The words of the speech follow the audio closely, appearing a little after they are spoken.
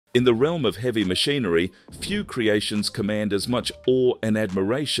In the realm of heavy machinery, few creations command as much awe and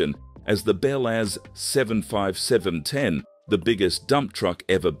admiration as the BelAZ 75710, the biggest dump truck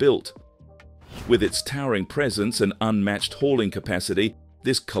ever built. With its towering presence and unmatched hauling capacity,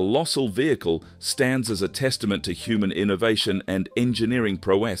 this colossal vehicle stands as a testament to human innovation and engineering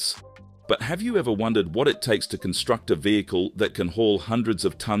prowess. But have you ever wondered what it takes to construct a vehicle that can haul hundreds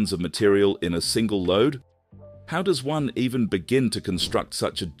of tons of material in a single load? How does one even begin to construct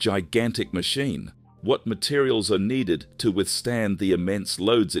such a gigantic machine? What materials are needed to withstand the immense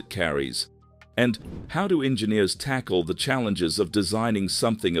loads it carries? And how do engineers tackle the challenges of designing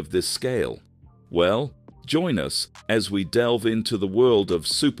something of this scale? Well, join us as we delve into the world of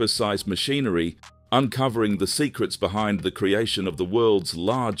supersized machinery, uncovering the secrets behind the creation of the world's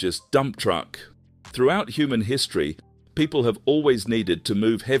largest dump truck. Throughout human history, people have always needed to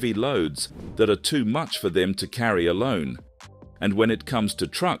move heavy loads that are too much for them to carry alone. And when it comes to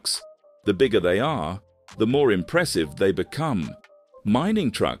trucks, the bigger they are, the more impressive they become.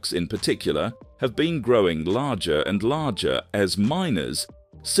 Mining trucks, in particular, have been growing larger and larger as miners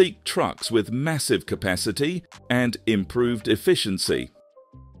seek trucks with massive capacity and improved efficiency.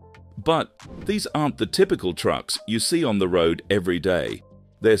 But these aren't the typical trucks you see on the road every day.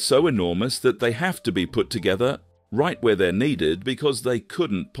 They're so enormous that they have to be put together right where they're needed because they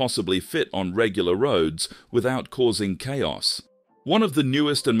couldn't possibly fit on regular roads without causing chaos. One of the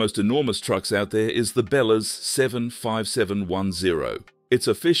newest and most enormous trucks out there is the BelAZ 75710. It's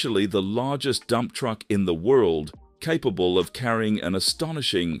officially the largest dump truck in the world, capable of carrying an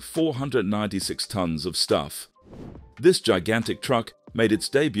astonishing 496 tons of stuff. This gigantic truck made its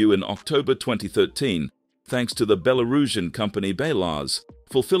debut in October 2013, thanks to the Belarusian company BelAZ,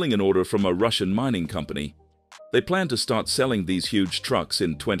 fulfilling an order from a Russian mining company. They plan to start selling these huge trucks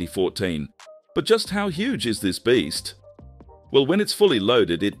in 2014. But just how huge is this beast? Well, when it's fully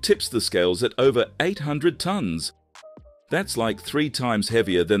loaded, it tips the scales at over 800 tons. That's like 3 times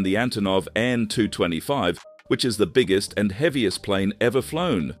heavier than the Antonov An-225, which is the biggest and heaviest plane ever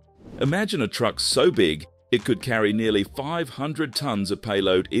flown. Imagine a truck so big it could carry nearly 500 tons of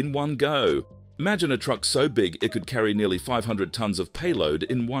payload in one go. Imagine a truck so big it could carry nearly 500 tons of payload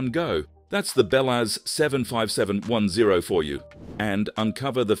in one go. That's the BelAZ 75710 for you. And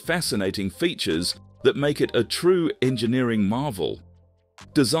uncover the fascinating features that make it a true engineering marvel.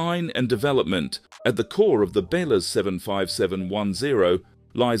 Design and development. At the core of the BelAZ 75710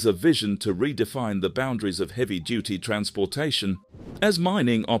 lies a vision to redefine the boundaries of heavy-duty transportation. As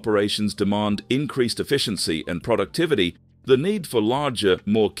mining operations demand increased efficiency and productivity, the need for larger,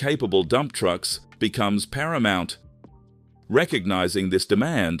 more capable dump trucks becomes paramount. Recognizing this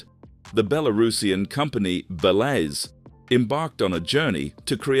demand, the Belarusian company BelAZ embarked on a journey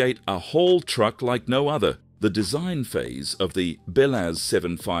to create a whole truck like no other. The design phase of the BelAZ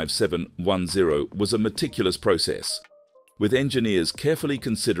 75710 was a meticulous process, with engineers carefully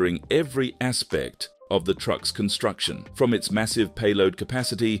considering every aspect of the truck's construction, from its massive payload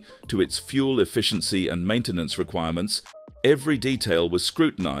capacity to its fuel efficiency and maintenance requirements. Every detail was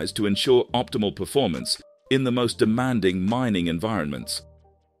scrutinized to ensure optimal performance in the most demanding mining environments.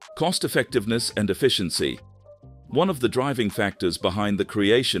 Cost-effectiveness and efficiency. One of the driving factors behind the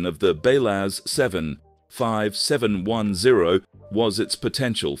creation of the BelAZ 75710 was its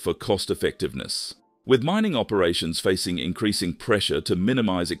potential for cost-effectiveness. With mining operations facing increasing pressure to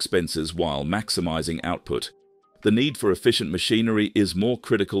minimize expenses while maximizing output, the need for efficient machinery is more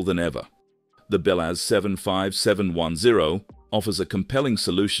critical than ever. The BelAZ 75710 offers a compelling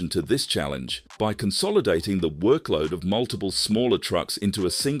solution to this challenge. By consolidating the workload of multiple smaller trucks into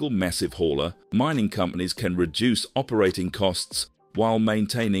a single massive hauler, mining companies can reduce operating costs while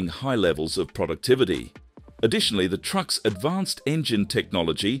maintaining high levels of productivity. Additionally, the truck's advanced engine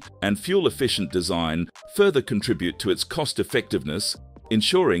technology and fuel-efficient design further contribute to its cost-effectiveness,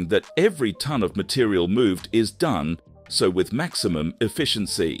 ensuring that every ton of material moved is done so with maximum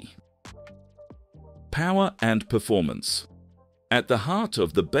efficiency. Power and performance. At the heart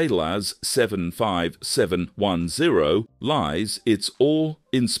of the BelAZ 75710 lies its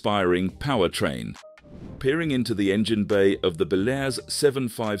awe-inspiring powertrain. Peering into the engine bay of the BelAZ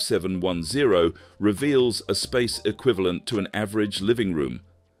 75710 reveals a space equivalent to an average living room.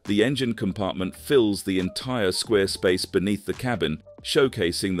 The engine compartment fills the entire square space beneath the cabin,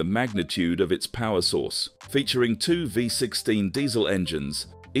 showcasing the magnitude of its power source. Featuring 2 V16 diesel engines,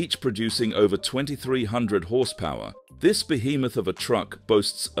 each producing over 2,300 horsepower, this behemoth of a truck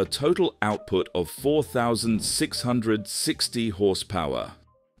boasts a total output of 4,660 horsepower.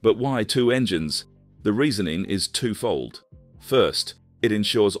 But why 2 engines? The reasoning is twofold. First, it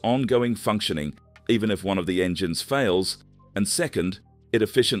ensures ongoing functioning even if one of the engines fails, and second, it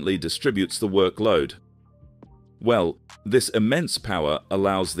efficiently distributes the workload. Well, this immense power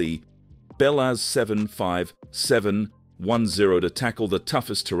allows the BelAZ 75710 to tackle the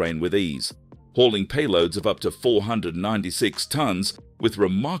toughest terrain with ease, hauling payloads of up to 496 tons with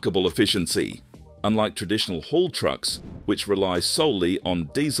remarkable efficiency. Unlike traditional haul trucks, which rely solely on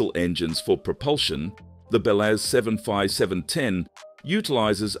diesel engines for propulsion, the BelAZ 75710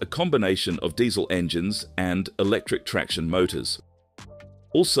 utilizes a combination of diesel engines and electric traction motors.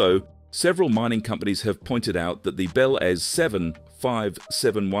 Also, several mining companies have pointed out that the BelAZ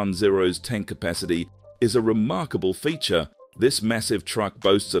 75710's tank capacity is a remarkable feature. This massive truck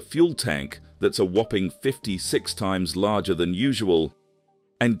boasts a fuel tank that's a whopping 56 times larger than usual.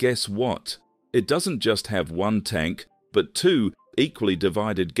 And guess what? It doesn't just have one tank, but two equally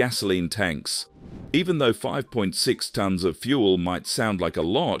divided gasoline tanks. Even though 5.6 tons of fuel might sound like a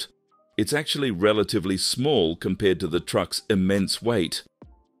lot, it's actually relatively small compared to the truck's immense weight.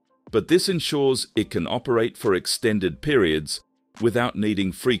 But this ensures it can operate for extended periods without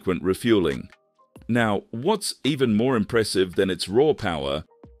needing frequent refueling. Now, what's even more impressive than its raw power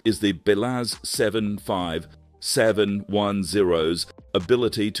is the BelAZ 75710's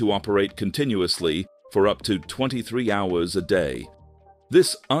ability to operate continuously for up to 23 hours a day.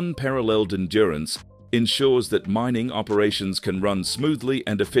 This unparalleled endurance ensures that mining operations can run smoothly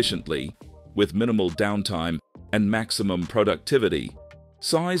and efficiently, with minimal downtime and maximum productivity.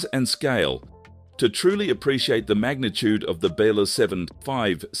 Size and scale. To truly appreciate the magnitude of the BelAZ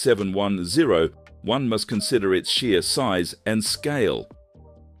 75710, one must consider its sheer size and scale.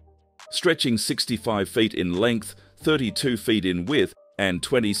 Stretching 65 feet in length, 32 feet in width, and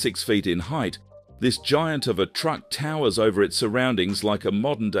 26 feet in height, this giant of a truck towers over its surroundings like a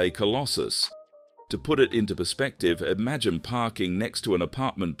modern-day colossus. To put it into perspective, imagine parking next to an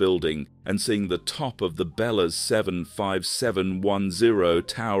apartment building and seeing the top of the BelAZ 75710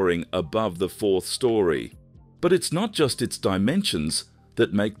 towering above the 4th story. But it's not just its dimensions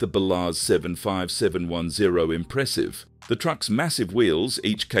that make the BelAZ 75710 impressive. The truck's massive wheels,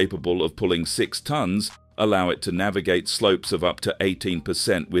 each capable of pulling 6 tons, allow it to navigate slopes of up to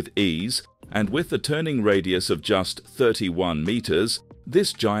 18% with ease, and with a turning radius of just 31 meters,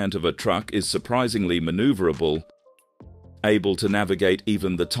 this giant of a truck is surprisingly maneuverable, able to navigate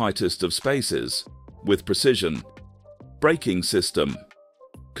even the tightest of spaces with precision. Braking system.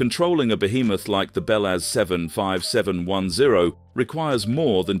 Controlling a behemoth like the BelAZ 75710 requires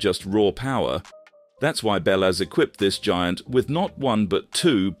more than just raw power. That's why BelAZ equipped this giant with not one but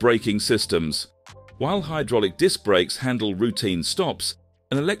 2 braking systems. While hydraulic disc brakes handle routine stops,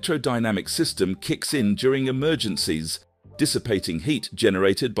 an electrodynamic system kicks in during emergencies, dissipating heat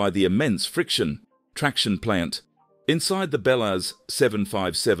generated by the immense friction. Traction plant. Inside the BelAZ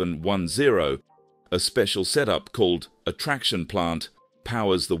 75710, a special setup called a traction plant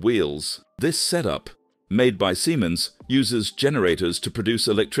powers the wheels. This setup, made by Siemens, uses generators to produce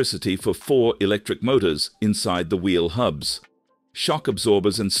electricity for 4 electric motors inside the wheel hubs. Shock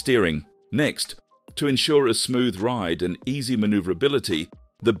absorbers and steering. Next, to ensure a smooth ride and easy maneuverability,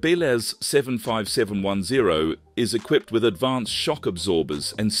 the BelAZ 75710 is equipped with advanced shock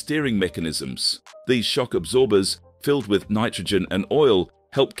absorbers and steering mechanisms. These shock absorbers, filled with nitrogen and oil,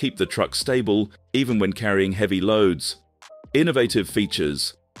 help keep the truck stable even when carrying heavy loads. Innovative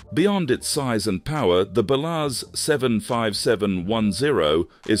features. Beyond its size and power, the BelAZ 75710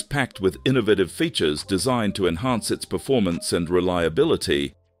 is packed with innovative features designed to enhance its performance and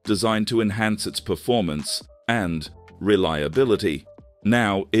reliability.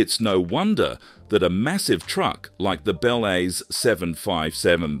 Now, it's no wonder that a massive truck like the BelAZ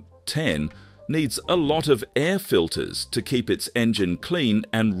 75710 needs a lot of air filters to keep its engine clean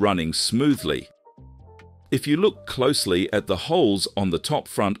and running smoothly. If you look closely at the holes on the top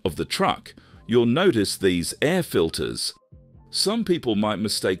front of the truck, you'll notice these air filters. Some people might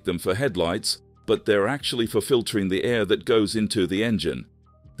mistake them for headlights, but they're actually for filtering the air that goes into the engine.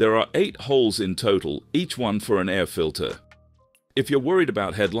 There are 8 holes in total, each one for an air filter. If you're worried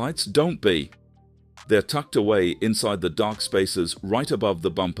about headlights, don't be. They're tucked away inside the dark spaces right above the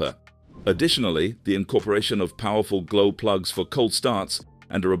bumper. Additionally, the incorporation of powerful glow plugs for cold starts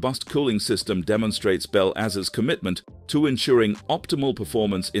and a robust cooling system demonstrates BelAZ's commitment to ensuring optimal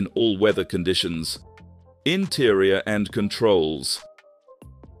performance in all weather conditions. Interior and controls.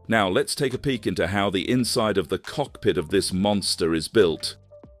 Now let's take a peek into how the inside of the cockpit of this monster is built.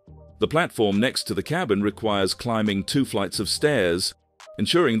 The platform next to the cabin requires climbing 2 flights of stairs,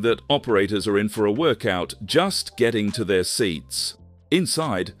 ensuring that operators are in for a workout just getting to their seats.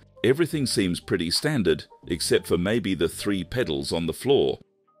 Inside, everything seems pretty standard, except for maybe the 3 pedals on the floor.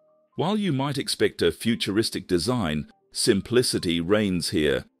 While you might expect a futuristic design, Simplicity reigns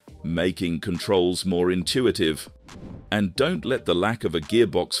here, making controls more intuitive. And don't let the lack of a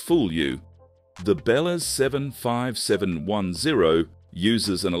gearbox fool you. The BelAZ 75710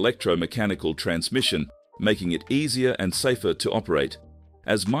 uses an electromechanical transmission, making it easier and safer to operate.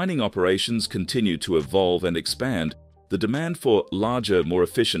 As mining operations continue to evolve and expand, the demand for larger, more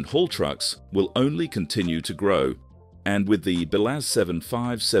efficient haul trucks will only continue to grow. And with the BelAZ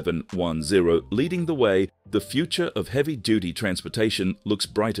 75710 leading the way, the future of heavy-duty transportation looks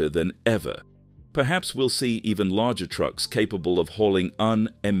brighter than ever. Perhaps we'll see even larger trucks capable of hauling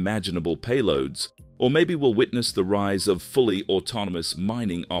unimaginable payloads, or maybe we'll witness the rise of fully autonomous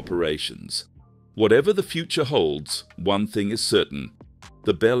mining operations. Whatever the future holds, one thing is certain.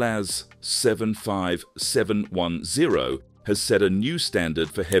 The BelAZ 75710 has set a new standard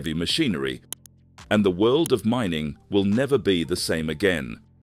for heavy machinery, and the world of mining will never be the same again.